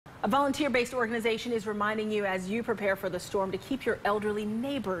A volunteer-based organization is reminding you as you prepare for the storm to keep your elderly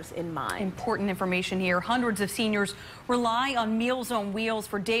neighbors in mind. Important information here. Hundreds of seniors rely on Meals on Wheels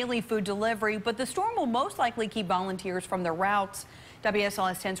for daily food delivery, but the storm will most likely keep volunteers from their routes.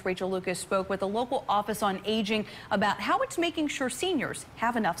 WSLS 10's Rachel Lucas spoke with the local Office on Aging about how it's making sure seniors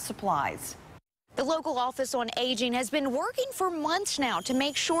have enough supplies. The local Office on Aging has been working for months now to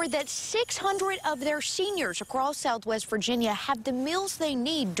make sure that 600 of their seniors across Southwest Virginia have the meals they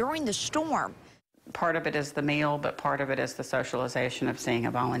need during the storm. Part of it is the meal, but part of it is the socialization of seeing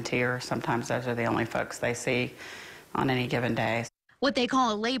a volunteer. Sometimes those are the only folks they see on any given day. What they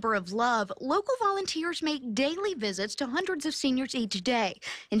call a labor of love, local volunteers make daily visits to hundreds of seniors each day,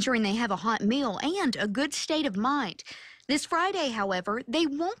 ensuring they have a hot meal and a good state of mind. This Friday, however, they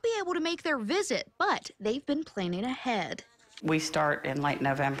won't be able to make their visit, but they've been planning ahead. We start in late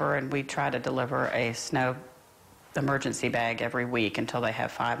November, and we try to deliver a snow emergency bag every week until they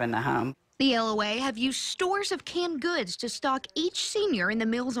have 5 in the home. The LOA have used stores of canned goods to stock each senior in the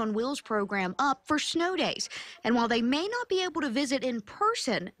Meals on Wheels program up for snow days. And while they may not be able to visit in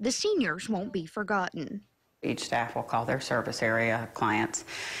person, the seniors won't be forgotten. Each staff will call their service area clients,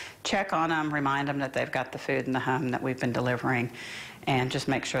 check on them, remind them that they've got the food in the home that we've been delivering, and just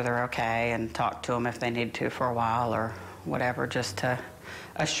make sure they're okay and talk to them if they need to for a while or whatever, just to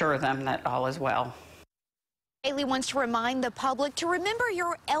assure them that all is well. Haley wants to remind the public to remember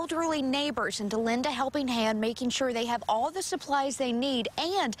your elderly neighbors and to lend a helping hand, making sure they have all the supplies they need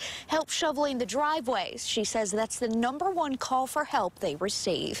and help shoveling the driveways. She says that's the #1 call for help they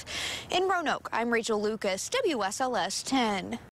receive. In Roanoke, I'm Rachel Lucas, WSLS 10.